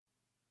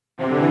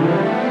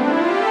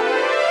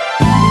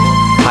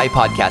Hi,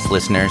 podcast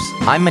listeners.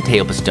 I'm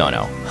Matteo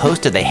Pistono,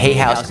 host of the Hay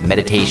House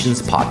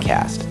Meditations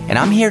podcast, and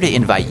I'm here to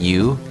invite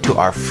you to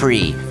our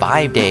free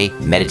 5-day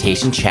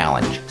meditation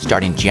challenge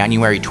starting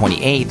January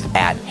 28th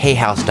at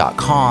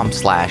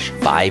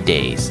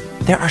hayhouse.com/5days.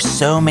 There are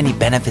so many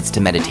benefits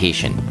to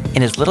meditation.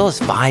 In as little as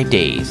 5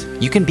 days,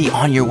 you can be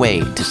on your way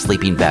to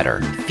sleeping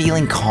better,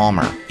 feeling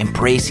calmer,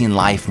 embracing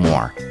life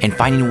more, and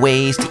finding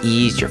ways to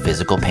ease your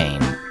physical pain.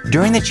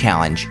 During the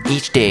challenge,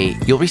 each day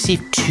you'll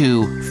receive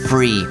 2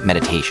 free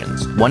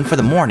meditations, one for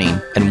the morning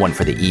and one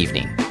for the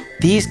evening.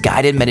 These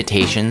guided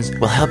meditations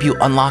will help you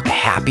unlock a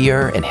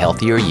happier and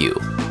healthier you.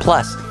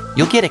 Plus,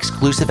 you'll get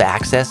exclusive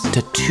access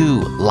to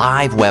 2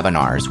 live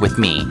webinars with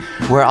me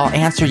where I'll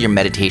answer your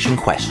meditation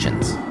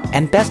questions.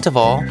 And best of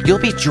all, you'll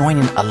be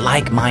joining a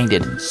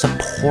like-minded,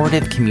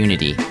 supportive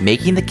community,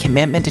 making the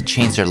commitment to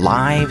change their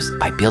lives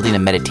by building a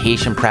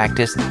meditation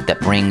practice that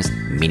brings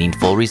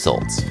meaningful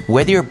results.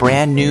 Whether you're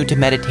brand new to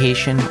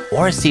meditation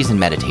or a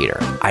seasoned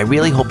meditator, I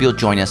really hope you'll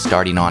join us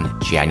starting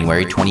on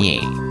January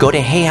 28th. Go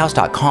to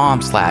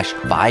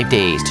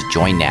hayhouse.com/5days to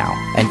join now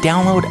and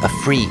download a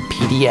free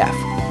PDF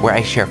where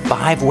I share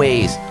 5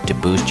 ways to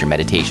boost your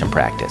meditation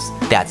practice.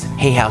 That's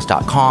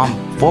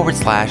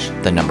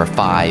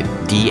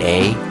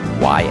hayhouse.com/5DAYS.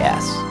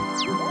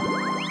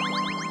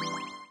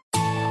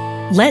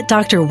 Let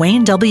Dr.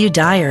 Wayne W.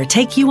 Dyer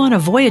take you on a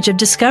voyage of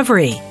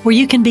discovery where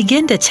you can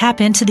begin to tap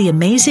into the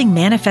amazing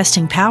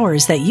manifesting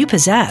powers that you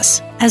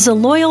possess. As a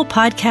loyal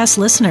podcast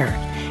listener,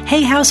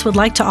 Hay House would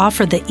like to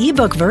offer the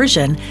ebook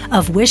version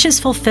of Wishes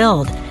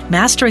Fulfilled,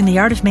 Mastering the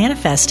Art of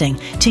Manifesting,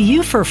 to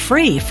you for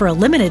free for a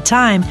limited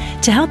time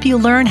to help you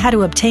learn how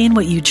to obtain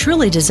what you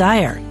truly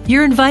desire.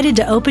 You're invited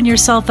to open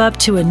yourself up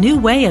to a new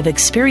way of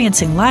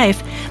experiencing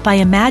life by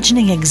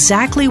imagining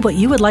exactly what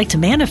you would like to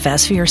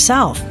manifest for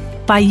yourself.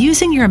 By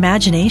using your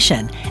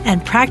imagination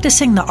and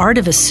practicing the art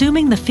of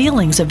assuming the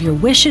feelings of your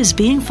wishes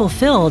being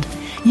fulfilled,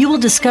 you will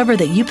discover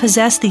that you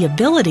possess the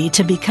ability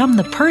to become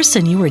the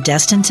person you were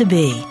destined to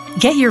be.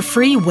 Get your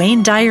free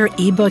Wayne Dyer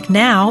ebook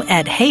now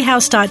at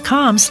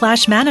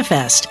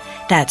hayhouse.com/manifest.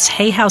 That's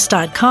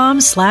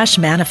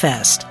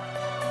hayhouse.com/manifest.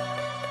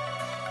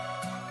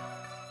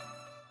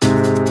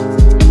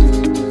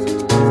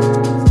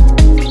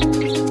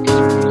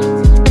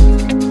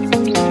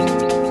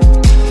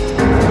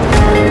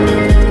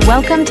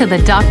 Welcome to the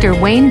Dr.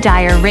 Wayne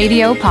Dyer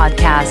Radio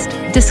Podcast.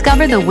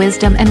 Discover the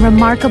wisdom and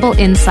remarkable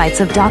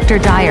insights of Dr.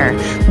 Dyer,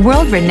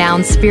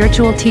 world-renowned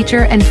spiritual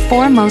teacher and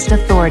foremost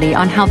authority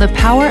on how the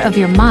power of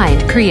your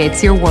mind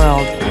creates your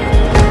world.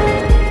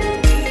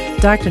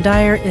 Dr.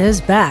 Dyer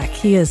is back.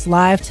 He is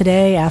live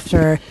today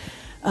after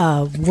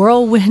a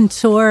whirlwind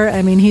tour.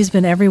 I mean, he's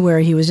been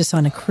everywhere. He was just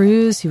on a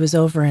cruise. He was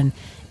over in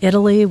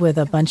Italy with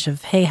a bunch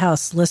of Hay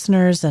House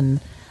listeners and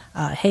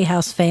Hay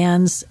House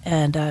fans,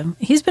 and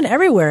he's been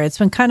everywhere. It's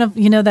been kind of,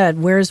 that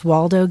Where's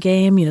Waldo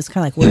game, it's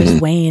kind of like, where's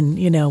Wayne,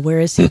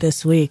 where is he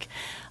this week?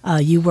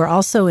 You were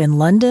also in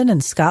London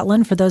and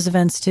Scotland for those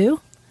events too?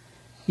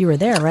 You were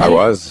there, right? I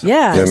was.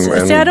 Yeah.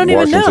 See, I don't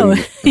even know.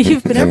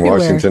 You've been everywhere.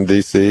 In Washington,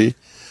 D.C.,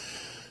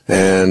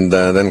 and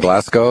then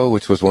Glasgow,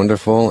 which was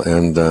wonderful,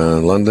 and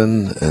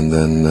London, and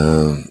then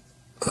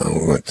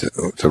we went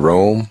to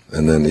Rome,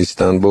 and then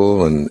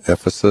Istanbul, and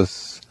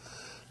Ephesus,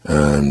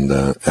 and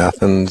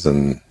Athens,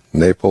 and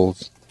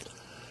Naples.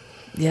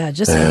 Yeah,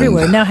 just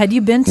everywhere. Now, had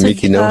you been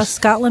to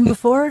Scotland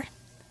before?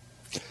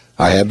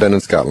 I had been in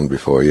Scotland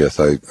before, yes.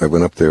 I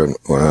went up there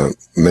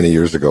many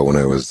years ago when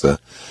I was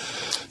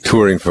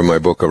touring for my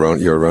book,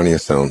 Your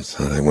Erroneous Sounds.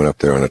 I went up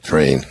there on a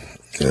train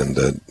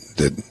and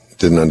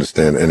didn't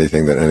understand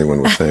anything that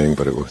anyone was saying,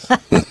 but it was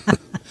a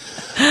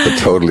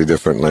totally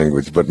different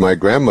language. But my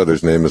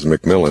grandmother's name is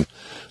Macmillan.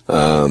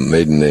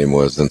 Maiden name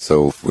was, and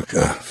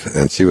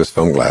she was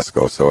from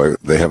Glasgow, so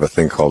they have a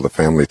thing called the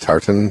family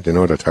tartan. Do you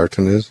know what a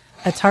tartan is?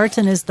 A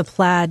tartan is the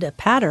plaid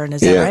pattern,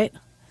 is that right?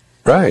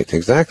 Right,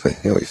 exactly.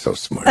 You're so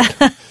smart.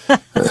 I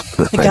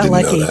didn't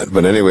lucky. know that.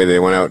 But anyway, they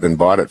went out and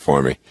bought it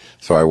for me.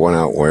 So I went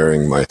out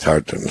wearing my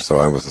tartan. So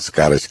I was a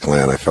Scottish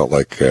clan. I felt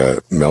like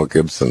Mel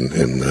Gibson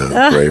in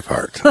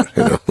Braveheart.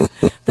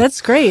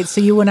 That's great.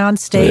 So you went on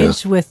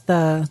stage with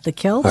the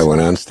kilt? I went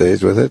on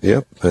stage with it,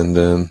 yep. And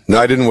no,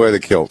 I didn't wear the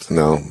kilt.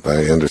 No,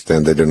 I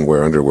understand they didn't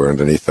wear underwear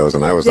underneath those.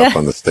 And I was up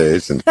on the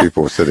stage and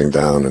people were sitting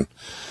down. And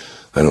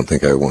I don't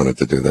think I wanted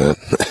to do that.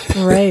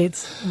 Right.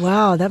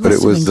 Wow, that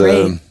must have been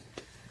great.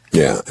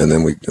 Yeah, and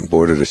then we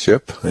boarded a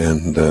ship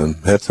and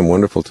had some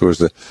wonderful tours.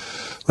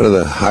 One of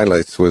the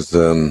highlights was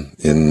in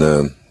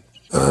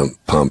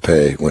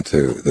Pompeii. Went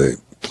to the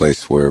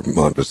place where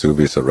Mount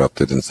Vesuvius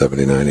erupted in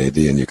 79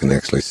 AD, and you can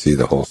actually see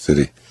the whole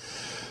city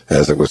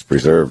as it was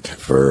preserved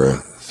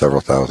for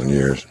several thousand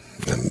years.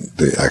 And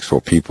the actual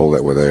people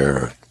that were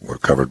there were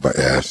covered by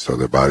ash, so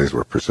their bodies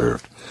were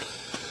preserved.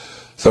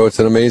 So it's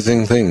an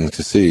amazing thing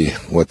to see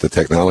what the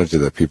technology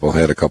that people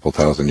had a couple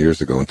thousand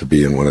years ago and to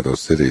be in one of those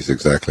cities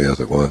exactly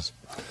as it was.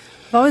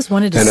 I've always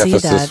wanted to see that. And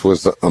Ephesus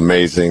was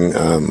amazing.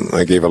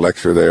 I gave a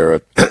lecture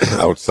there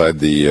outside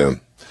the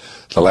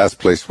last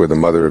place where the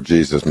mother of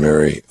Jesus,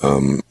 Mary,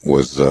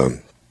 was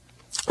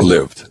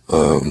lived.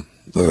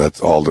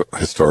 That's all the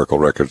historical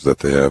records that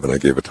they have, and I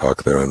gave a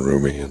talk there on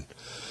Rumi,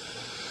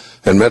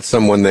 and met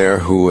someone there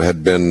who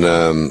had been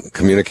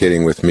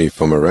communicating with me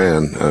from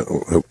Iran,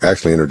 who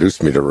actually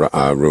introduced me to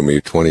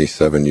Rumi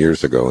 27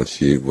 years ago, and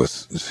she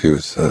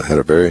had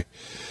a very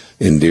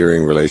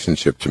endearing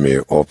relationship to me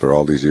over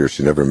all these years.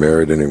 She never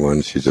married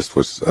anyone. She just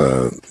was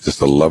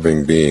just a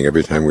loving being.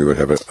 Every time we would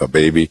have a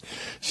baby,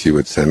 she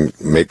would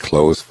make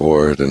clothes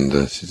for it,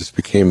 and she just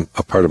became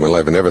a part of my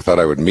life. I never thought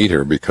I would meet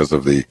her because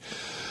of the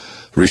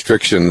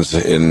restrictions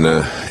in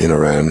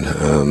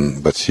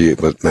Iran, but she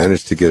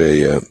managed to get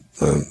a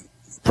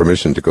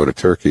permission to go to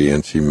Turkey,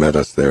 and she met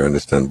us there in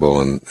Istanbul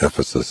and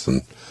Ephesus,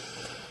 and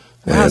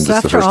wow, so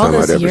it's the first time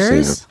I'd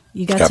ever seen her.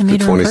 You got to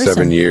meet her in person.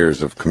 After 27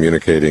 years of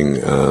communicating,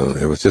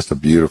 it was just a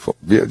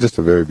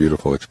very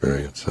beautiful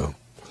experience. So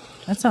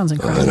that sounds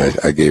incredible. And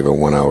I gave a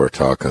 1-hour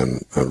talk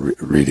on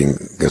reading.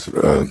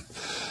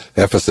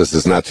 Ephesus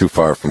is not too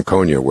far from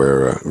Konya,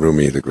 where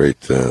Rumi, the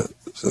great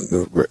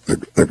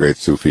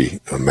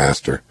Sufi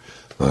master,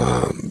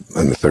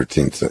 in the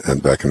 13th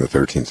and back in the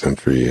 13th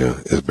century,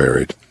 is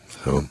buried.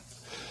 So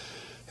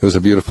it was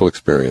a beautiful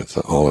experience,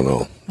 all in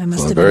all. That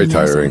must have very been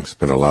amazing. tiring.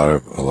 Spent a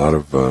lot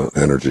of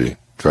energy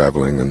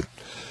traveling, and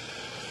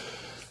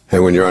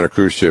when you're on a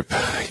cruise ship,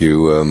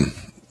 you're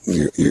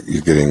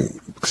getting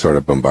sort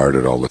of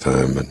bombarded all the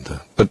time,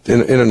 but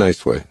in a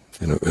nice way,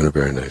 in a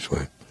very nice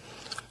way.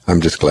 I'm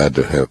just glad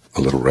to have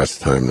a little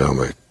rest time now.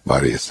 My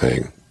body is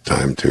saying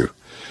time to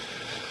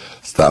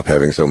stop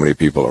having so many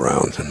people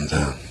around, and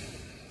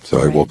so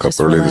I woke up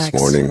early this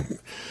morning,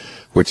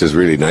 which is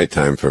really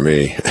nighttime for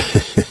me.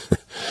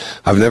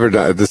 I've never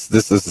done this.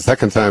 This is the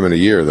second time in a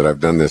year that I've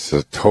done this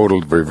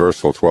total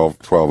reversal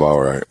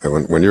 12-hour.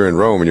 When you're in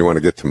Rome and you want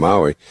to get to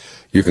Maui,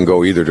 you can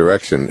go either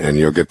direction and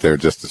you'll get there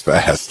just as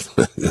fast.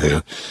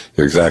 You're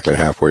exactly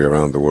halfway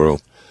around the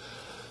world.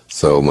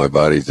 So my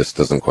body just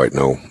doesn't quite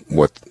know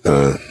what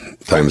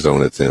time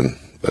zone it's in.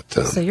 But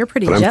so you're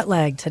pretty jet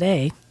lagged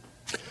today.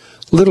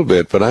 A little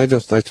bit, but I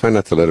try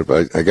not to let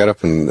it. I got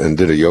up and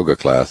did a yoga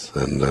class,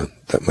 and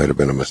that might have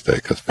been a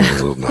mistake. I was feeling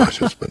a little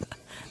nauseous, but.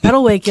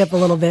 That'll wake you up a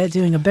little bit,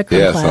 doing a Bikram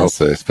class. Yes, I'll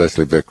say,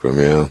 especially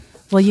Bikram, yeah.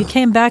 Well, you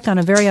came back on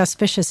a very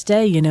auspicious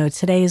day. You know,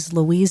 today's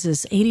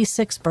Louise's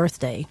 86th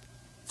birthday.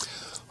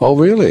 Oh,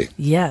 really?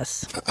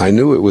 Yes. I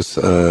knew it was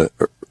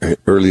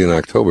early in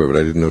October, but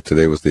I didn't know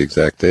today was the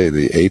exact day,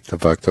 the 8th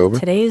of October.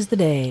 Today is the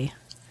day.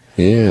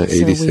 Yeah,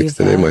 86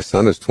 today. My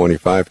son is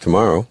 25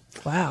 tomorrow.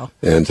 Wow.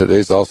 And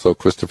today's also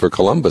Christopher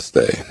Columbus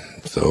Day.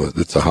 So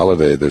it's a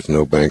holiday. There's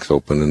no banks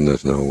open and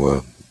there's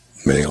no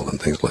mail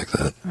and things like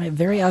that. All right,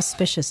 very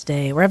auspicious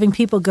day. We're having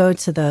people go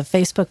to the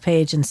Facebook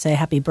page and say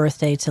happy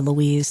birthday to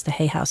Louise, the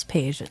Hay House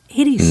page, at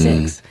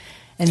 86.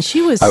 And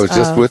she was. I was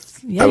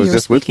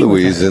just with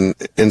Louise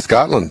in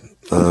Scotland.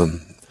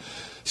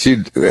 She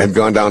had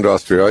gone down to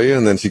Australia,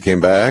 and then she came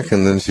back,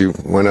 and then she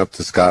went up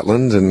to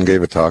Scotland and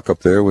gave a talk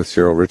up there with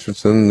Cheryl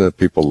Richardson.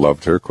 People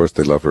loved her. Of course,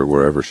 they love her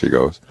wherever she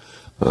goes.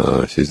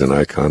 She's an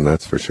icon,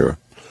 that's for sure.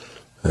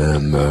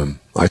 And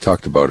I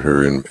talked about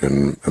her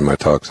in my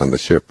talks on the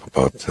ship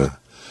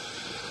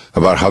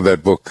about how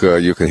that book,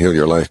 You Can Heal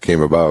Your Life,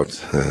 came about.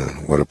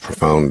 What a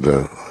profound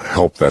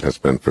help that has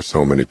been for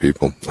so many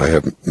people. I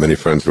have many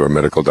friends who are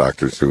medical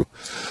doctors who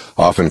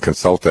often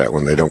consult that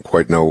when they don't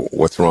quite know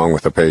what's wrong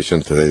with a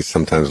patient. They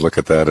sometimes look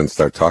at that and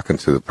start talking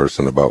to the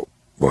person about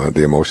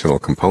the emotional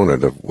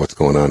component of what's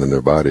going on in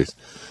their bodies.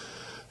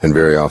 And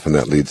very often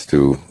that leads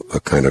to a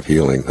kind of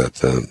healing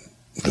that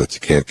you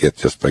can't get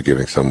just by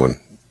giving someone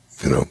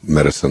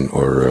medicine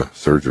or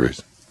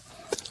surgeries.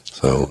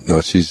 So,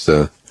 no, she's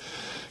a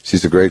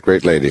great,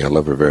 great lady. I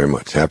love her very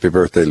much. Happy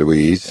birthday,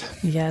 Louise.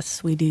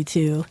 Yes, we do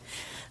too.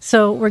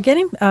 So we're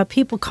getting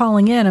people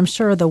calling in. I'm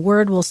sure the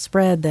word will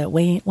spread that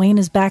Wayne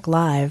is back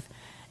live.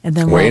 And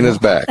then Wayne is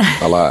back,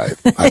 alive.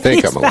 I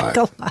think I'm alive.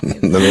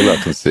 Let me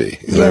look and see.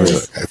 Yes. Let me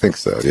look. I think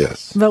so,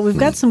 yes. But we've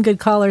got some good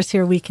callers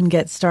here we can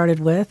get started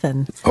with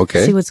and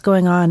see what's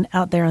going on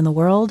out there in the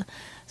world.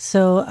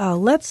 So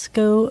let's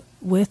go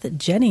with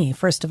Jenny.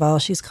 First of all,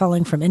 she's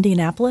calling from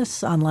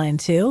Indianapolis on line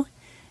 2.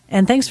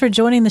 And thanks for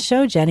joining the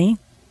show, Jenny.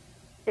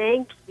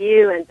 Thank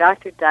you. And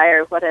Dr.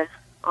 Dyer, what an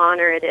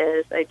honor it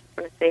is. I just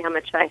want to say how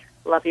much I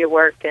love your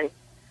work and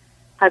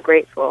how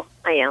grateful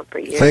I am for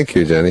you. Thank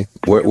you, Jenny.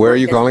 Where are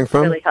you calling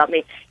from? Really helped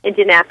me.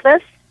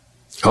 Indianapolis.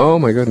 Oh,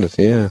 my goodness,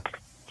 yeah.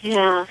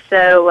 Yeah,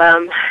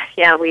 so,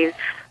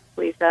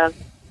 we've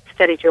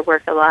studied your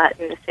work a lot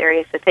in this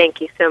area, so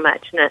thank you so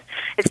much. And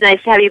it's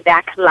nice to have you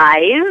back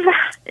live.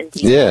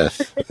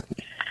 Yes.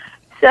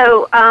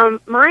 So,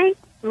 my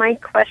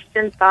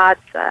question,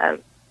 thoughts,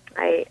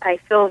 I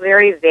feel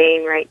very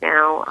vain right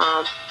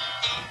now,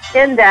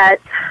 in that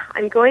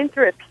I'm going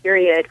through a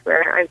period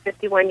where I'm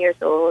 51 years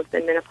old,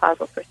 been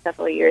menopausal for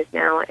several years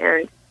now,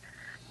 and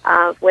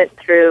went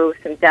through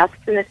some deaths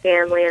in the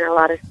family and a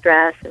lot of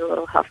stress and a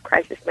little health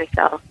crisis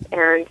myself.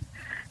 And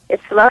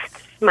it's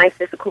left my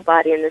physical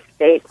body in this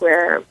state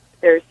where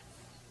there's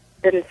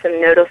been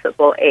some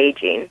noticeable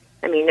aging.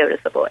 And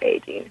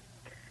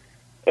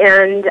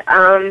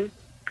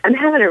I'm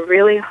having a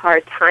really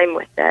hard time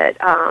with it,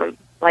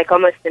 like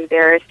almost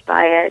embarrassed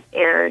by it.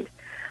 And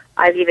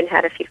I've even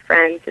had a few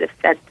friends that have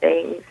said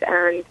things,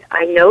 and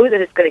I know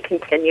that it's going to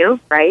continue,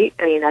 right?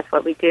 I mean, that's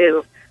what we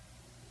do.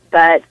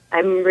 But I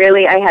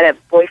had a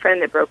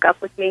boyfriend that broke up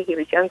with me. He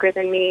was younger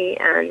than me,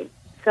 and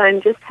so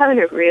I'm just having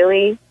a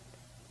really,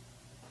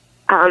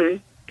 as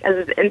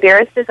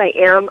embarrassed as I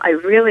am, I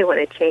really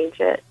want to change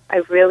it. I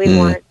really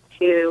want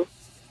to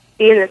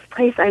be in this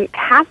place. I'm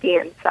happy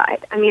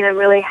inside. I mean, I'm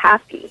really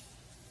happy.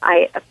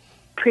 I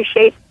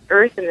appreciate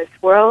Earth and this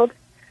world,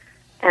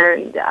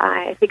 and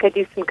I think I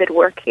do some good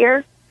work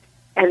here.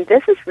 And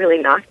this has really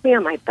knocked me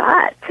on my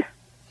butt.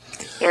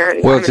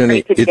 And well, I'm Jenny,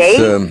 afraid to date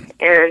and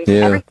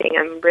everything.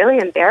 I'm really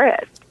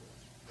embarrassed.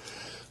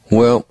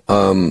 Well,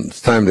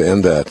 it's time to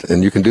end that,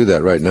 and you can do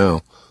that right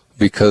now,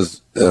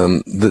 because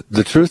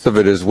the truth of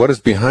it is, what is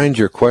behind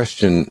your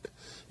question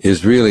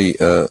is really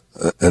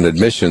an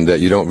admission that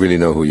you don't really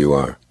know who you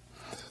are.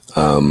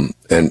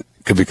 And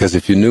because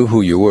if you knew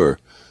who you were,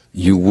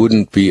 you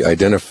wouldn't be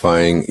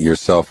identifying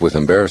yourself with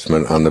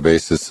embarrassment on the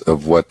basis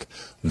of what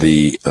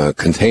the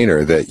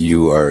container that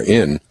you are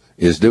in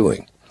is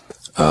doing.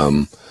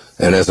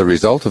 And as a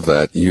result of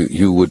that,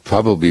 you would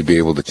probably be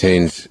able to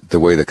change the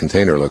way the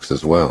container looks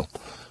as well,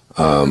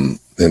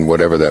 in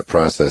whatever that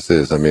process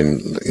is. I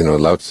mean,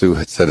 Lao Tzu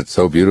had said it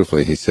so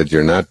beautifully. He said,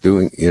 "You're not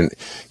doing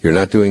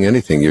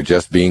anything. You're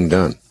just being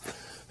done."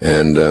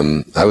 And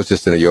I was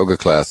just in a yoga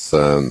class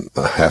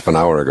half an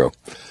hour ago,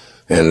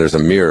 and there's a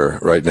mirror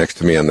right next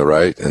to me on the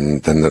right,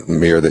 and then the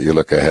mirror that you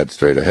look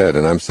straight ahead.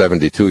 And I'm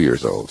 72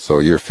 years old, so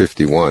you're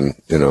 51.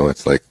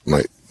 It's like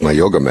my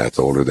yoga mat's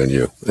older than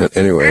you.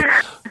 Anyway,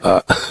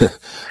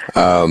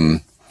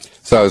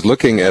 so I was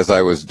looking as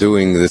I was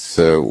doing this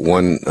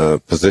one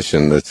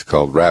position that's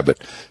called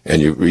rabbit,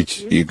 and you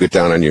get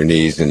down on your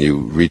knees and you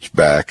reach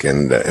back,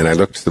 and I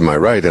looked to my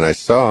right, and I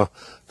saw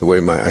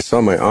I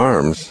saw my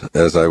arms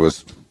as I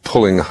was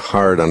pulling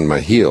hard on my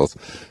heels,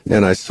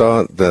 and I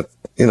saw that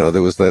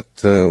there was that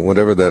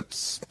whatever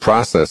that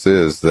process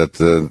is that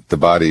the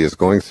body is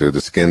going through.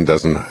 The skin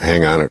doesn't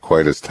hang on it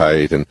quite as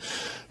tight, and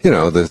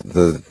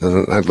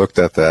I looked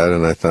at that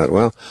and I thought,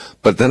 well,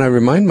 but then I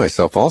remind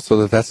myself also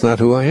that that's not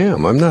who I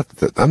am. I'm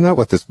not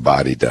what this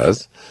body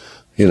does.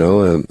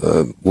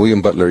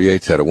 William Butler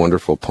Yeats had a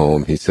wonderful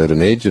poem. He said,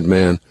 "An aged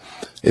man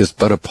is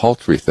but a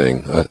paltry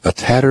thing, a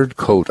tattered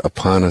coat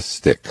upon a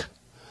stick,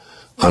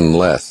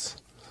 unless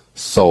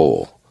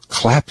soul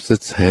claps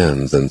its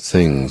hands and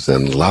sings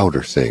and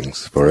louder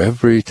sings for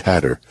every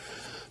tatter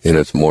in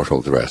its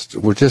mortal dress."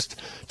 We're just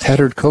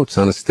tattered coats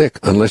on a stick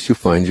unless you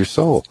find your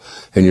soul.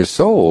 And your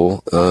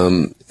soul,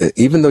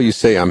 even though you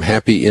say, "I'm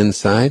happy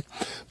inside,"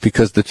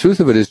 because the truth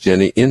of it is,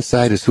 Jenny,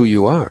 inside is who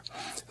you are.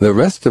 The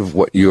rest of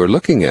what you're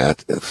looking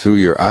at through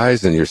your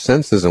eyes and your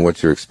senses and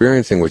what you're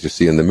experiencing, what you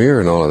see in the mirror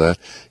and all of that,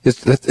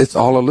 it's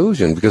all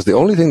illusion, because the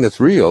only thing that's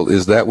real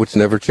is that which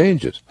never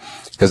changes.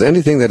 Because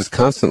anything that is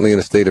constantly in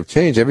a state of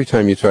change, every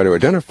time you try to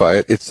identify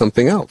it, it's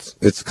something else.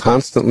 It's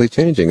constantly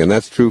changing, and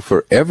that's true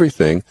for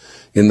everything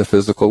in the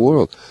physical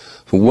world.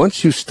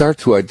 Once you start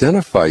to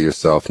identify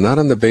yourself, not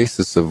on the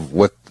basis of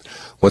what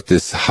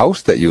this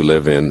house that you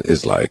live in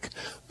is like,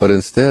 but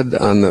instead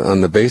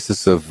on the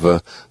basis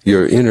of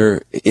your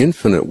inner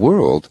infinite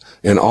world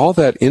and all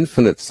that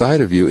infinite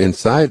side of you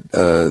inside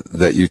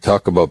that you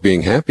talk about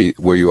being happy,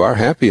 where you are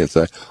happy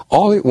inside,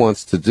 all it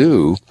wants to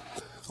do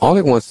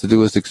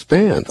is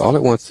expand. All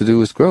it wants to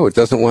do is grow. It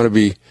doesn't want to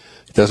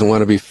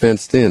be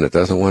fenced in. It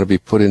doesn't want to be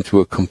put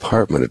into a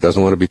compartment. It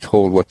doesn't want to be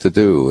told what to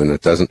do, and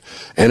it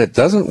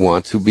doesn't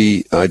want to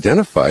be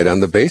identified on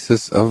the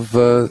basis of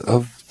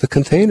the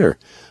container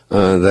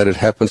that it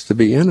happens to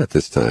be in at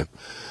this time.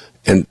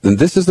 And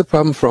this is the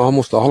problem for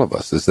almost all of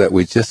us, is that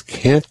we just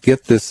can't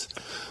get this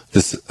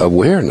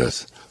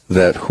awareness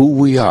that who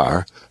we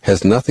are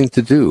has nothing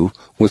to do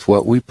with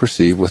what we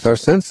perceive with our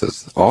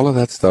senses. All of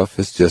that stuff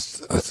is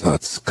just,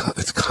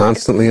 it's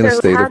constantly in a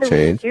state of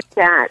change. So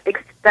how do we do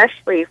that,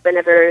 especially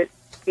whenever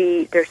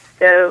the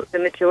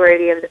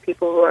majority of the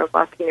people who are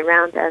walking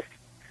around us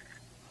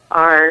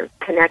are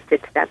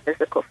connected to that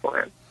physical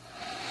form?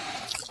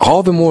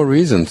 All the more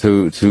reason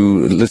to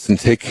listen,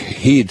 take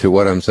heed to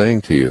what I'm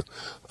saying to you.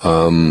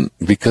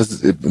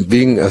 Because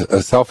being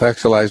a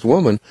self-actualized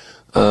woman,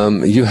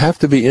 you have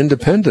to be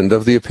independent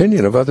of the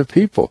opinion of other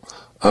people.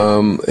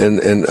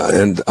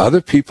 And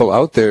other people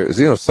out there,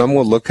 some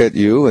will look at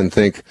you and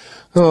think,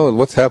 oh,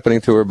 what's happening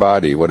to her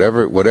body?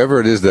 Whatever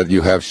it is that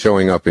you have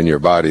showing up in your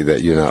body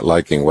that you're not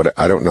liking,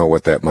 I don't know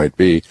what that might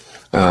be.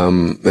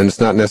 And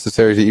it's not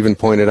necessary to even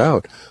point it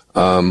out.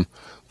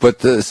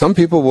 But some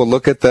people will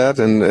look at that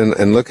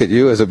and look at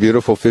you as a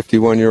beautiful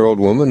 51-year-old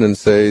woman and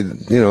say,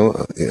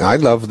 I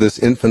love this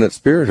infinite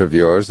spirit of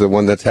yours, the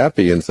one that's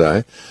happy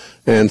inside.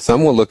 And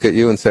some will look at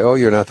you and say, oh,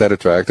 you're not that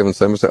attractive. And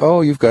some will say,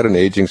 oh, you've got an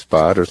aging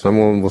spot. Or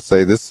someone will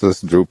say, this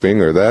is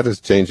drooping, or that is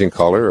changing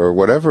color, or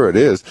whatever it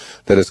is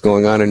that is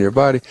going on in your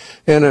body.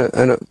 And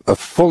a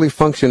fully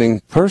functioning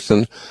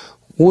person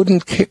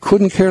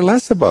couldn't care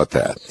less about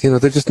that.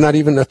 They're just not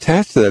even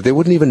attached to that. They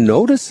wouldn't even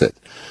notice it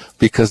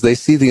because they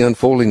see the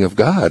unfolding of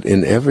God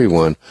in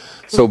everyone.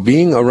 So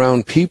being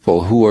around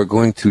people who are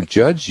going to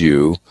judge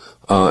you,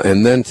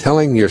 and then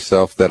telling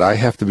yourself that I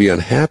have to be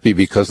unhappy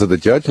because of the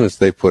judgments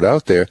they put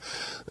out there,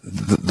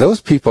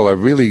 those people are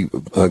really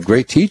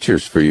great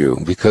teachers for you,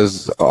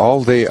 because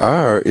all they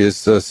are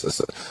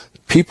is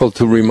people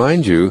to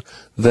remind you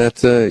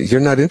that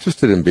you're not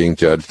interested in being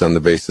judged on the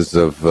basis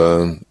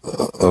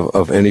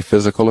of any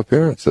physical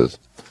appearances.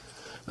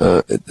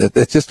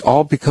 It just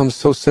all becomes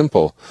so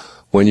simple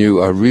when you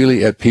are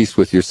really at peace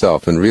with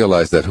yourself and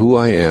realize that who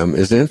I am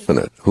is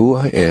infinite. Who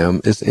I am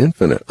is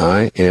infinite.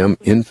 I am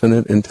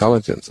infinite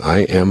intelligence. I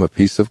am a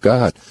piece of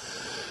God.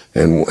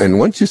 And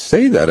once you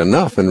say that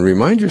enough and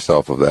remind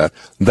yourself of that,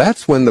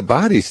 that's when the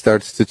body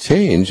starts to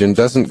change and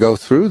doesn't go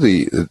through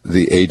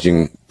the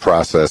aging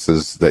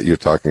processes that you're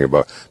talking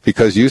about.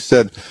 Because you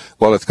said,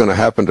 well, it's going to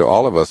happen to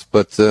all of us,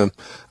 but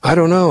I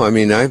don't know. I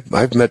mean,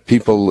 I've met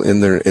people in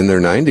their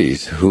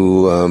 90s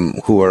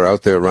who are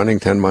out there running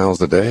 10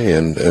 miles a day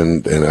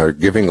and are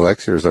giving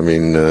lectures. I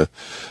mean,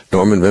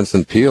 Norman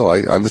Vincent Peale,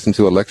 I listened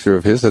to a lecture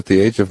of his at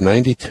the age of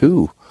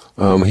 92.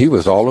 He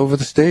was all over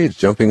the stage,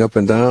 jumping up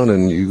and down,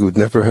 and you would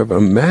never have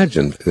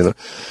imagined,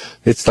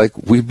 It's like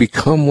we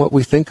become what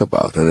we think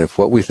about. And if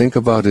what we think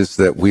about is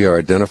that we are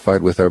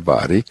identified with our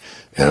body,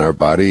 and our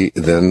body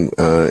then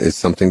is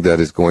something that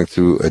is going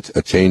through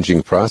a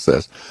changing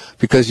process,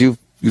 because you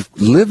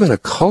live in a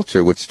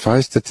culture which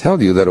tries to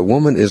tell you that a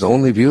woman is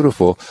only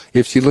beautiful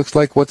if she looks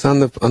like what's on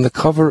the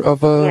cover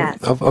of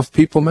of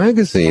People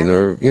magazine,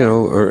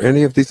 or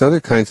any of these other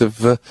kinds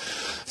of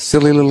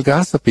silly little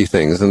gossipy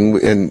things,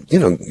 and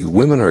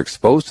women are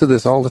exposed to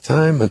this all the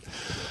time. And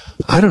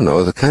I don't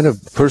know, the kind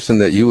of person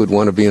that you would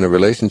want to be in a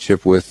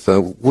relationship with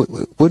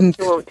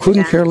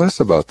couldn't care less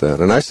about that.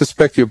 And I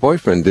suspect your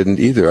boyfriend didn't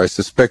either. I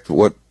suspect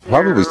what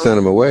probably sent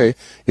him away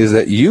is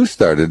that you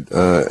started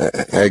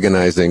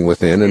agonizing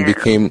within and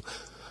became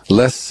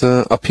less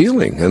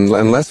appealing and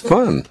less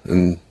fun.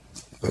 And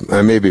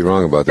I may be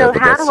wrong about that. So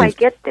but how do I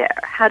get there?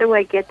 How do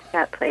I get to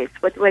that place?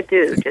 What do I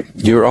do?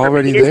 You're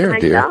already there,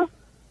 dear.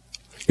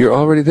 You're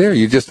already there.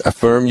 You just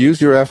use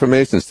your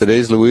affirmations.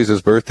 Today's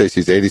Louisa's birthday.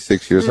 She's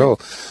 86 years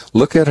old.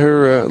 Look at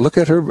her. Look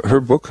at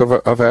her book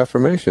of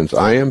affirmations.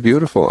 I am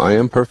beautiful. I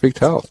am perfect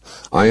health.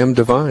 I am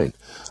divine.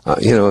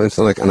 It's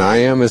like, and I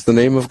am is the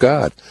name of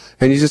God.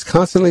 And you just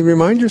constantly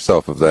remind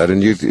yourself of that.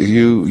 And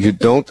you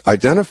don't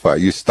identify.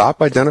 You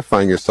stop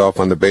identifying yourself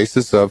on the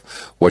basis of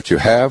what you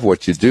have,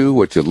 what you do,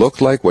 what you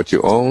look like, what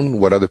you own,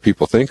 what other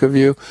people think of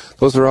you.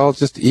 Those are all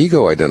just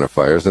ego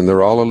identifiers, and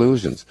they're all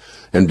illusions.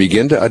 And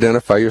begin to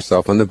identify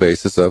yourself on the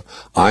basis of,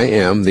 I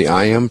am the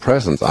I am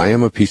presence. I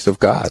am a piece of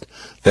God.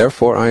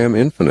 Therefore, I am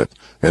infinite.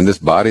 And this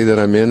body that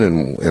I'm in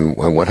and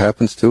what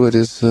happens to it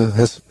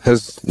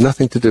has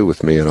nothing to do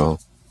with me at all.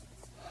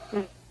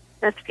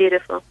 That's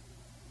beautiful.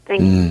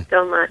 Thank you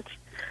so much.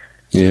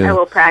 Yeah. I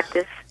will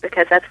practice,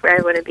 because that's where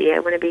I want to be. I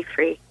want to be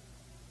free.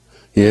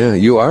 Yeah,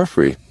 you are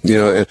free.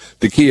 The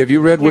key, have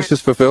you read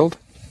Wishes Fulfilled?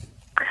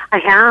 I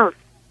have.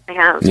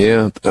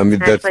 Yeah, I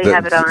mean, I actually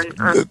have it on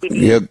TV.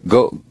 Yeah,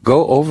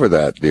 go over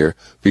that, dear,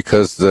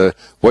 because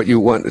what you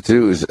want to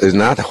do is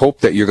not hope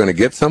that you're going to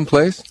get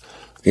someplace,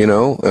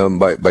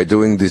 by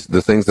doing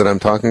the things that I'm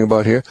talking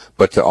about here,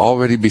 but to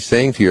already be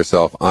saying to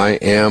yourself, I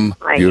am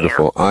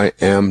beautiful, I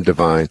am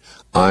divine,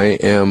 I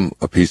am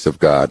a piece of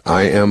God,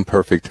 I am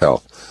perfect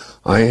health.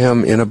 I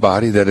am in a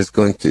body that is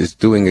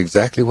doing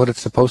exactly what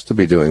it's supposed to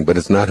be doing, but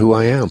it's not who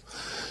I am.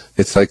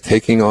 It's like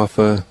taking off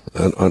an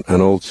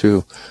old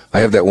shoe.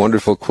 I have that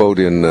wonderful quote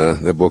in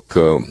the book.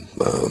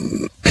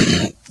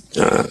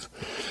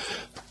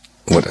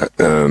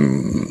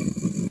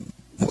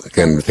 I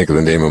can't think of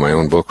the name of my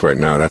own book right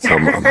now. That's how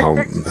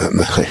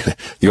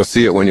you'll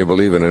see it when you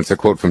believe it. And it's a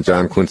quote from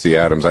John Quincy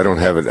Adams. I don't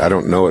have it. I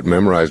don't know it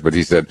memorized, but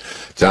he said,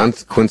 John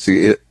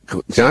Quincy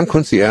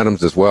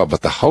Adams as well,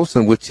 but the house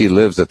in which he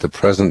lives at the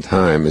present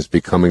time is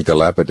becoming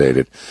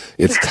dilapidated.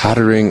 It's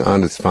tottering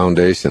on its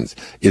foundations.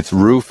 Its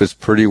roof is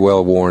pretty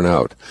well worn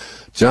out.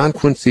 John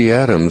Quincy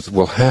Adams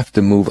will have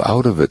to move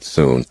out of it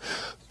soon,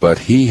 but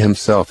he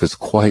himself is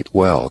quite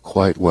well,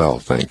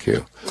 thank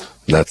you.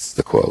 That's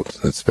the quote.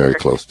 It's very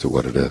close to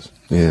what it is.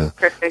 Yeah.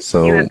 Perfect.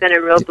 So, you have been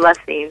a real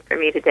blessing for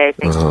me today.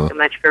 Thank you so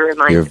much for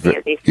reminding me of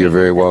these things. You're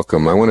very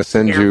welcome. I want to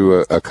send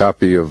you a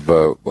copy of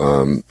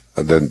the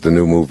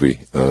new movie.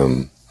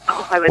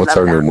 I would love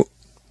that.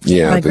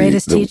 My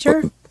Greatest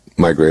Teacher?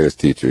 My Greatest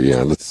Teacher,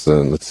 yeah. Let's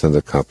send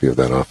a copy of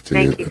that off to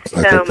you. Thank you so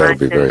I think that'll much.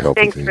 be very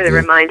helpful. Thanks for the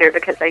reminder,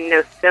 because I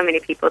know so many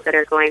people that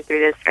are going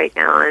through this right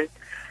now, and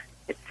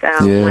it's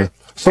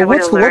So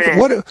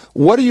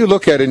what do you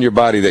look at in your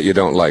body that you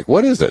don't like?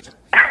 What is it?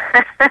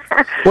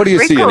 What do you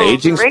see? An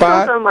aging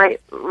spot?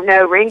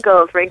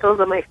 Wrinkles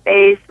on my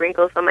face,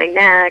 wrinkles on my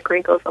neck,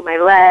 wrinkles on my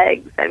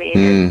legs. I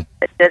mean,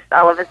 it's just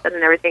all of a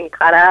sudden everything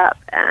caught up,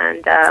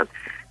 and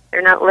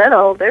They're not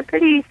little. They're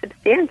pretty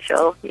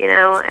substantial, you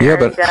know. And, yeah,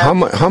 but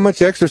how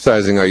much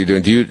exercising are you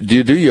doing? Do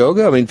you do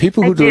yoga? I mean,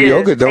 people who do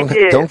yoga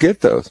don't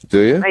get those,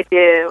 do you?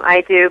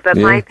 I do. But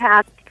my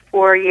past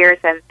 4 years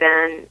have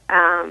been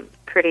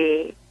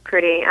pretty.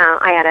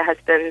 I had a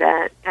husband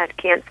that had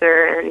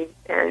cancer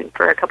and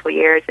for a couple of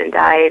years and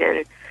died,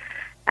 and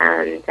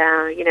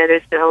you know,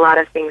 there's been a lot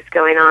of things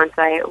going on,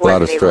 so I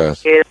wasn't able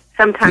to do.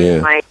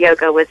 Sometimes my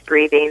yoga was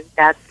breathing.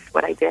 That's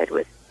what I did,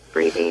 was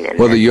breathing. And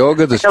the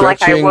yoga, the stretching.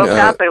 Like I woke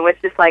up and was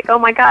just like, oh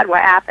my God,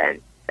 what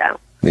happened? So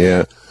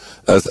yeah.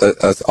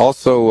 As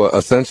also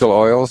essential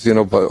oils, you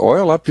know, but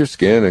oil up your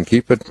skin and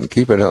keep it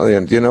healthy.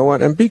 And you know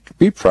what? And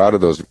be proud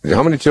of those.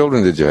 How many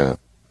children did you have?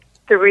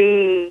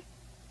 3.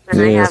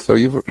 And I have so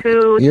 2,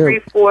 3,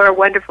 4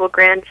 wonderful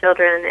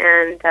grandchildren,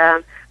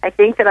 and I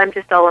think that I'm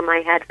just all in my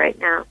head right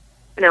now.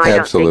 No, I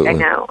don't think I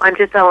know. I'm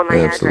just all in my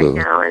head right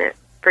now, and it's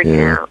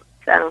freaking out.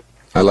 So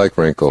I like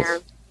wrinkles.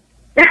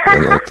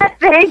 Yeah.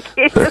 Thank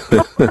you.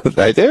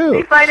 I do.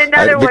 You find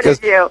another one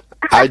of you.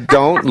 I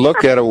don't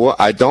look at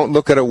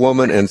a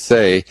woman and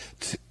say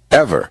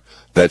ever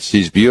that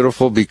she's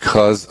beautiful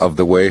because of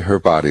the way her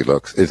body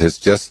looks. It's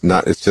just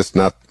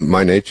not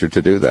my nature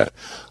to do that.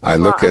 I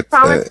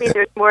promise me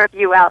there's more of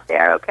you out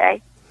there,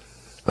 okay?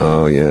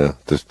 Oh yeah,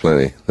 there's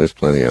plenty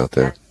out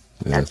there.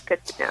 That's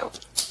good to know.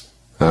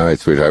 All right,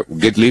 sweetheart.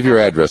 Leave your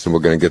address and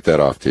we're going to get that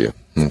off to you.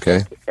 Okay?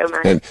 Thank you so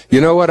much. And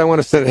you know what I want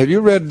to say? Have you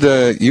read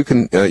You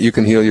Can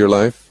Heal Your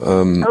Life?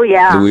 Oh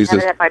yeah, I have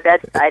it at my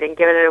bedside and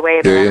given it away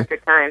about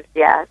 100 times.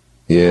 Yeah.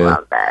 Yeah.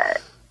 Love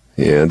that.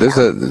 Yeah,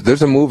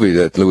 there's a movie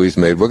that Louise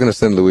made. We're going to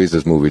send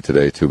Louise's movie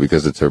today, too,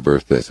 because it's her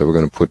birthday. So we're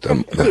going to put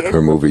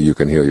her movie, You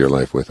Can Heal Your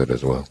Life, with it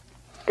as well.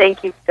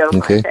 Thank you so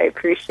much. I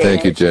appreciate it.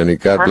 Thank you, Jenny.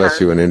 God bless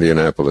you in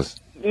Indianapolis.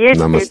 You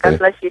Namaste. too. God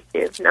bless you,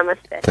 too.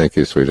 Namaste. Thank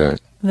you,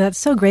 sweetheart. That's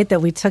so great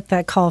that we took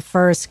that call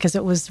first, because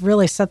it was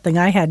really something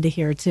I had to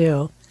hear,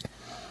 too.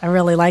 I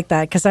really like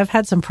that, because I've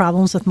had some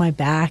problems with my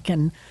back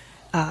and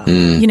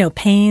you know,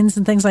 pains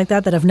and things like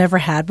that I've never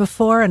had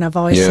before. And I've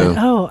always said,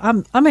 oh,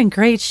 I'm in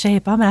great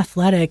shape. I'm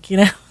athletic, you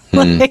know.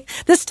 Like,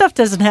 this stuff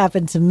doesn't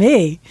happen to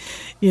me,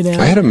 you know.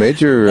 I had a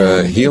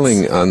major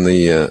healing on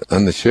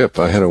the ship.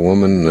 I had a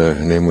woman,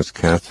 her name was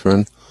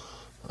Catherine,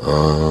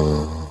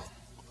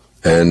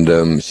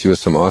 and she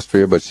was from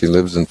Austria, but she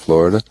lives in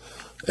Florida.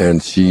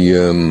 And she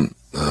had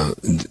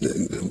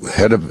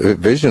a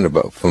vision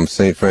from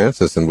St.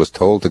 Francis and was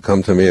told to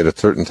come to me at a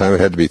certain time. It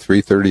had to be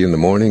 3:30 in the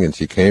morning, and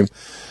she came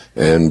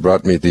and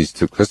brought me these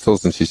 2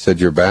 crystals, and she said,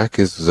 your back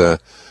is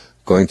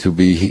going to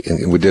be,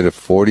 and we did it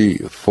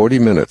 40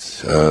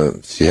 minutes.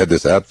 She had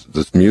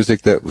this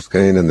music that was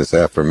going and this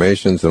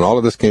affirmations, and all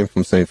of this came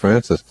from St.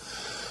 Francis.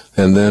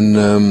 And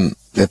then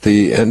at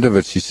the end of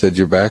it, she said,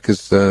 your back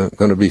is going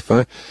to be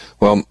fine.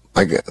 Well,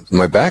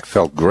 my back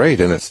felt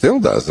great, and it still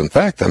does. In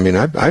fact, I mean,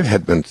 I've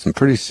had some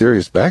pretty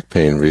serious back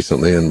pain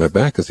recently, and my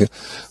back is,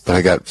 but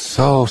I got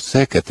so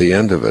sick at the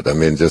end of it. I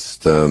mean,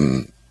 just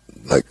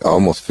like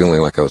almost feeling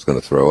like I was going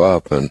to throw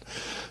up, and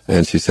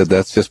she said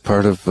that's just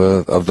part of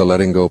the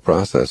letting go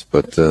process.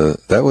 But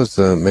that was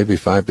maybe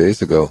 5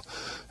 days ago,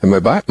 and my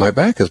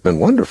back has been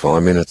wonderful. I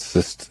mean, it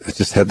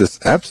just had this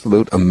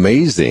absolute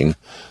amazing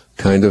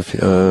kind of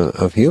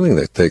healing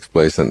that takes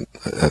place, and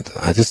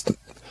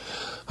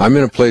I'm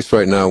in a place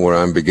right now where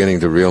I'm beginning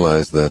to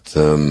realize that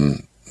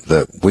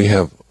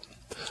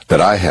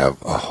I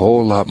have a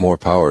whole lot more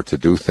power to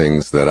do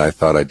things that I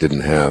thought I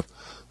didn't have.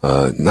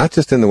 Not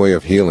just in the way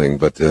of healing,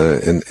 but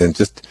in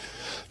just,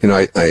 you know,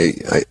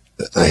 I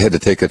had to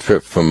take a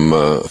trip from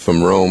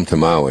Rome to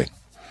Maui.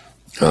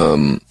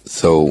 I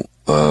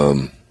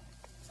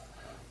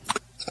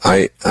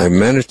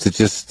managed to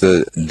just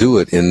do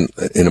it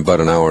in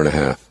about an hour and a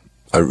half.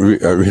 I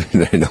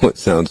know it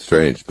sounds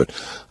strange, but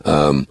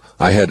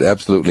I had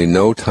absolutely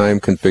no time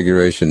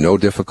configuration, no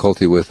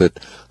difficulty with it.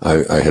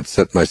 I had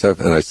set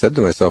myself, and I said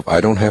to myself, I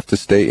don't have to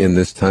stay in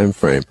this time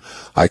frame.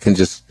 I can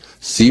just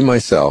see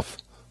myself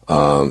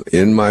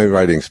in my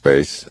writing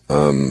space,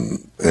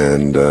 and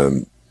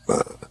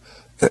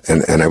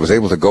I was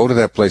able to go to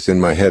that place in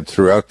my head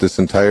throughout this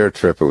entire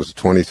trip. It was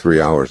 23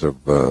 hours of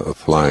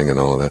flying and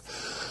all of that.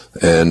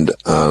 And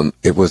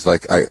it was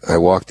like I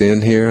walked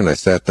in here and I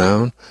sat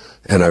down,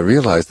 and I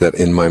realized that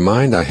in my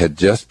mind I had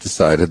just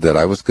decided that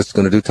I was just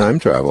going to do time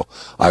travel.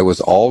 I was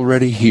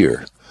already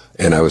here.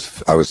 And I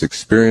was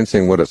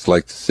experiencing what it's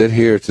like to sit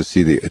here, to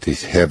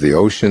have the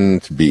ocean,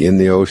 to be in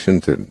the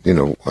ocean, to, you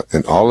know,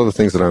 and all of the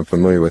things that I'm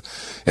familiar with.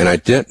 And I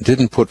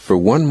didn't put for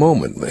one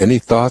moment any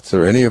thoughts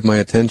or any of my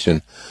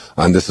attention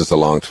on this is a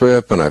long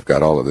trip, and I've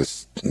got all of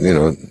this, you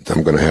know,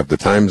 I'm going to have the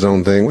time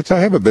zone thing, which I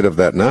have a bit of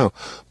that now.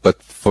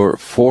 But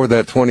for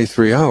that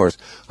 23 hours,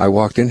 I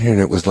walked in here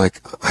and it was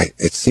like,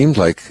 it seemed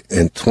like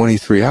in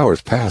 23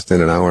 hours passed in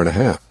an hour and a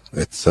half.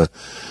 It's,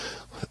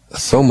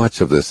 so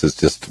much of this is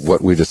just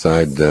what we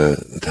decide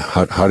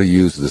how to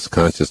use this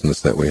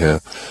consciousness that we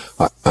have.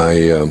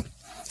 I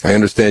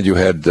understand you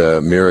had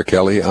Mira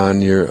Kelly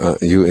on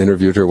you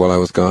interviewed her while I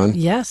was gone?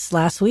 Yes,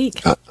 last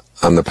week.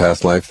 On the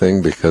past life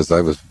thing, because I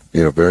was,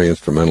 you know, very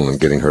instrumental in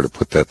getting her to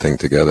put that thing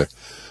together.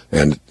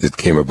 And it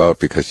came about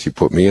because she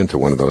put me into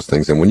one of those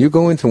things. And when you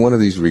go into one of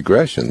these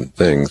regression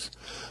things,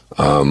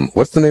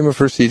 what's the name of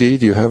her CD?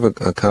 Do you have a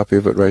copy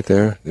of it right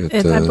there?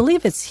 I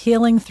believe it's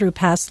Healing Through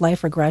Past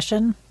Life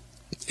Regression.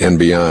 And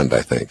Beyond,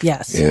 I think.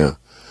 Yes. Yeah.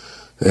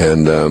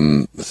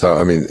 And so,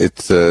 I mean,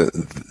 it's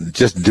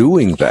just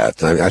doing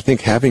that. I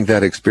think having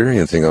that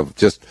experiencing of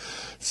just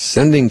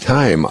sending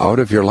time out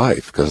of your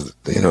life, because,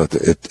 you know,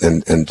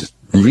 and just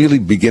really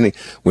beginning,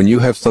 when you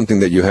have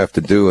something that you have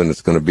to do and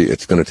it's going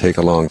to take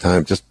a long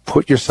time, just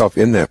put yourself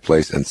in that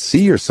place and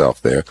see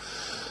yourself there.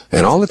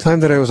 And all the time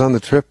that I was on the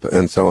trip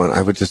and so on,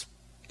 I would just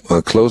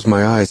close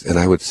my eyes and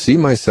I would see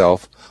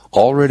myself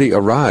already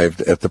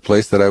arrived at the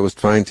place that I was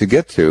trying to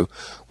get to,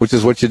 which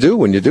is what you do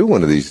when you do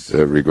one of these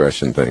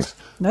regression things.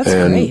 That's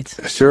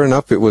great. Sure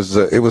enough, it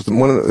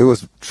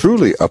was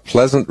truly a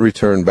pleasant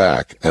return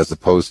back, as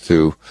opposed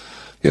to,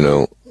 you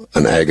know,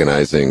 an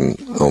agonizing,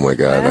 oh my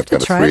God, I've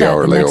got a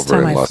 3-hour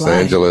layover in Los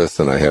Angeles,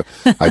 and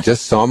I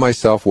just saw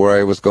myself where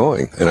I was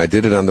going, and I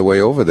did it on the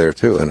way over there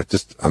too, and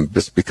I'm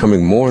just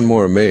becoming more and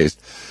more amazed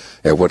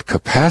at what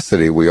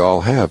capacity we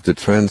all have to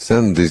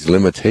transcend these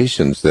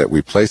limitations that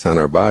we place on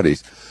our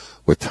bodies,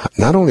 with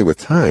not only with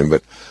time,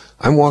 but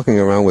I'm walking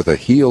around with a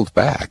healed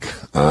back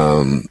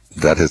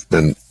that has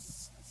been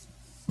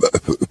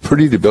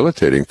pretty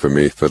debilitating for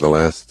me for the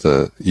last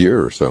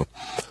year or so,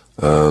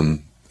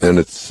 and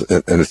it's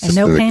just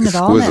no pain at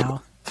all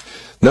now.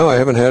 No, I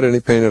haven't had any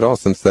pain at all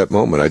since that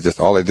moment.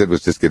 All I did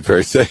was just get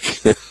very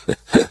sick.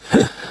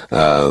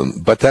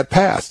 But that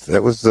passed.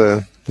 That was,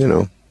 you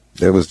know,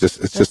 it's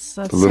just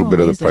a little bit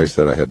of the price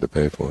that I had to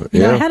pay for it.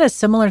 You know, I had a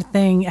similar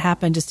thing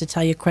happen, just to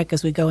tell you quick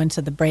as we go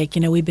into the break.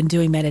 You know, we've been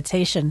doing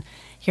meditation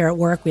here at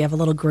work. We have a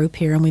little group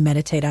here and we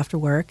meditate after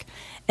work.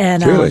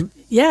 And really?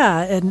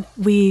 And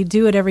we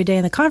do it every day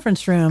in the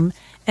conference room.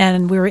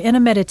 And we were in a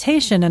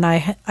meditation, and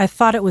I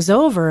thought it was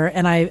over,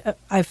 and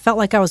I felt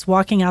like I was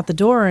walking out the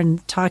door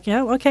and talking,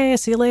 oh, okay,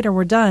 see you later,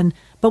 we're done.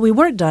 But we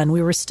weren't done.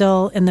 We were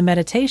still in the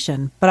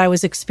meditation, but I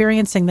was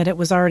experiencing that it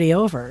was already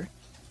over.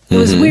 It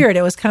was weird.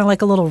 It was kind of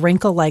like a little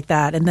wrinkle like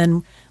that. And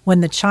then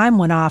when the chime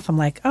went off, I'm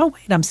like, oh,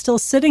 wait, I'm still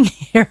sitting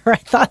here. I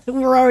thought we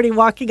were already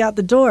walking out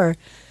the door.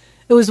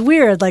 It was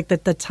weird, like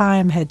that the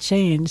time had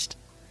changed.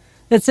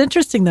 It's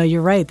interesting, though.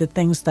 You're right. The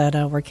things that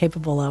we're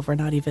capable of, we're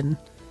not even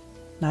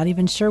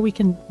sure we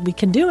can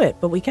do it,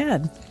 but we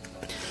can.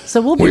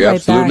 So we'll be right back. We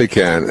absolutely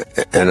can,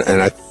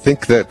 and I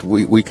think that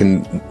we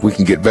can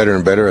get better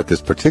and better at this,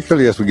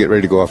 particularly as we get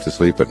ready to go off to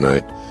sleep at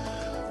night.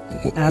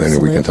 Absolutely.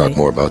 And we can talk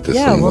more about this.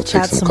 Yeah, and we'll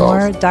chat take some more.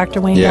 calls.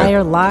 Dr. Wayne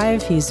Dyer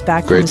live. He's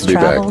back from his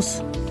travels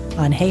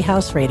on Hay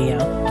House Radio.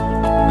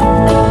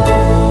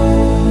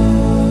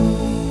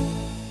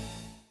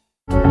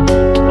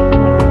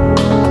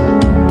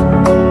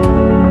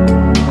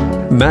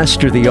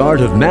 Master the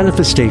art of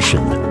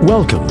manifestation.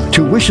 Welcome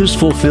to Wishes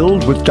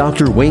Fulfilled with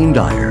Dr. Wayne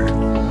Dyer.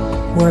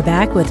 We're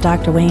back with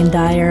Dr. Wayne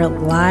Dyer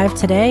live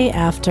today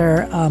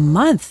after a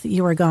month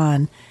you were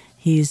gone.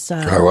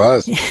 I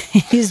was.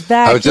 He's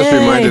back. I was just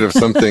reminded of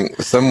something.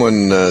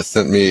 Someone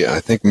sent me, I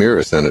think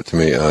Mira sent it to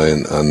me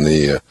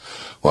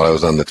while I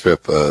was on the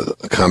trip, a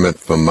comment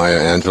from Maya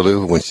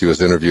Angelou when she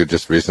was interviewed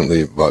just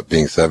recently about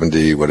being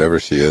 70, whatever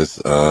she is,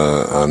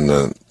 on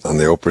the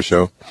Oprah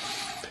show.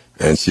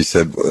 And she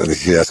said,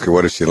 he asked her,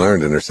 what has she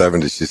learned in her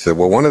 70s? She said,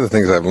 well, one of the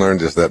things I've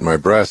learned is that my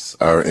breasts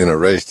are in a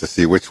race to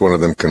see which one of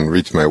them can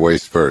reach my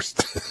waist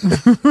first.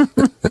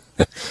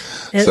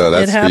 So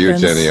that's for you,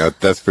 Jenny.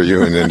 That's for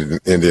you in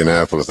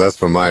Indianapolis. That's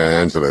for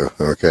Maya Angelou,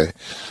 okay?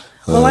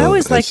 Well, I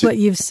always like what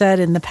you've said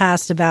in the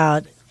past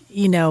about,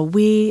 you know,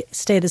 we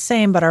stay the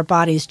same, but our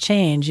bodies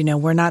change. You know,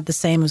 we're not the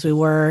same as we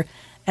were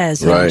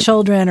as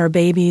children or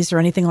babies or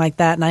anything like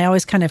that. And I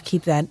always kind of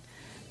keep that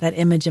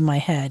image in my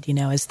head, you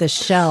know, as the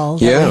shell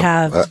that we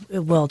have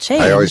will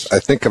change. I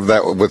think of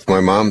that with my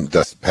mom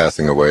just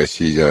passing away.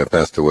 She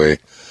passed away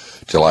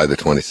July the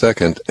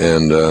 22nd,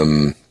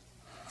 and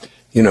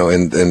you know,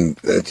 and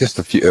just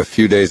a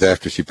few days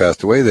after she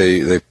passed away,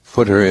 they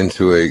put her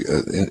into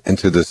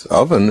into this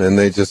oven, and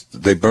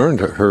they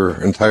burned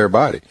her entire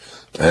body,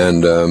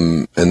 and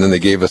then they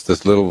gave us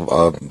this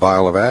little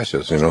vial of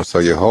ashes, you know. So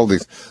you hold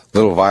these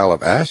little vial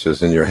of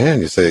ashes in your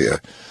hand, you say,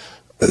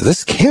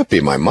 this can't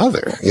be my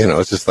mother, you know.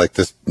 It's just like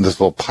this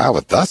little pile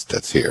of dust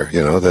that's here,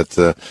 you know,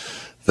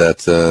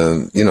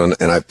 you know,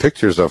 and I have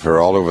pictures of her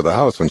all over the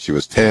house when she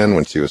was 10,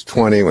 when she was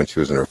 20, when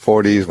she was in her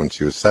 40s, when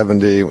she was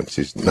 70, when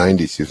she's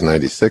 90, she was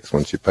 96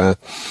 when she passed.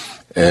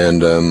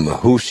 And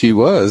who she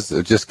was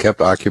just kept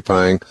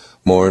occupying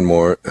more and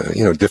more,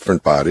 you know,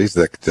 different bodies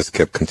that just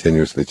kept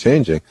continuously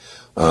changing.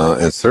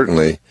 And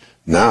certainly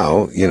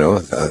now, you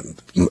know,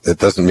 it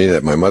doesn't mean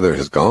that my mother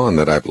has gone,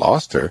 that I've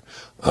lost her,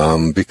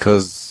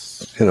 because,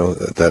 you know,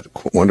 that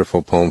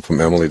wonderful poem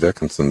from Emily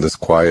Dickinson, this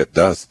quiet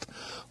dust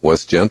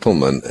was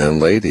gentlemen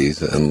and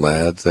ladies and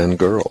lads and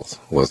girls,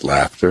 was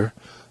laughter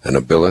and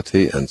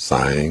ability and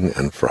sighing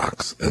and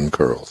frocks and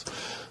curls.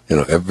 You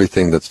know,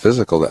 everything that's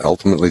physical that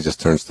ultimately just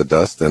turns to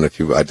dust. And if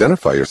you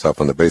identify yourself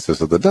on the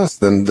basis of the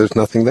dust, then there's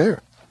nothing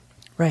there.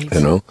 Right.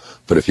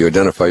 But if you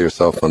identify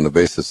yourself on the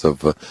basis of,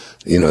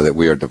 that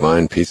we are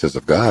divine pieces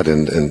of God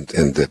and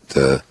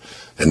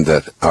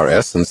that our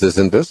essence is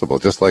invisible,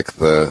 just like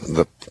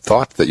the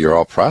thought that you're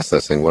all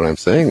processing what I'm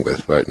saying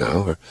with right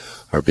now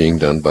are being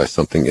done by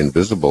something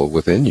invisible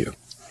within you.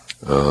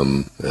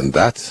 And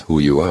that's who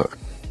you are.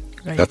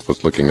 Right. That's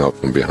what's looking out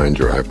from behind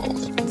your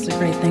eyeballs. It's a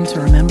great thing to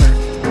remember.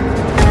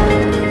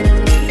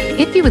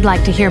 If you would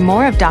like to hear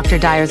more of Dr.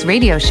 Dyer's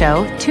radio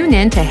show, tune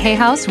in to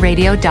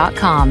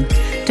hayhouseradio.com.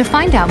 To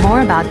find out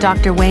more about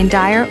Dr. Wayne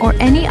Dyer or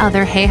any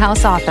other Hay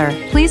House author,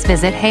 please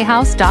visit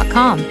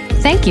hayhouse.com.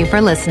 Thank you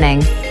for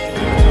listening.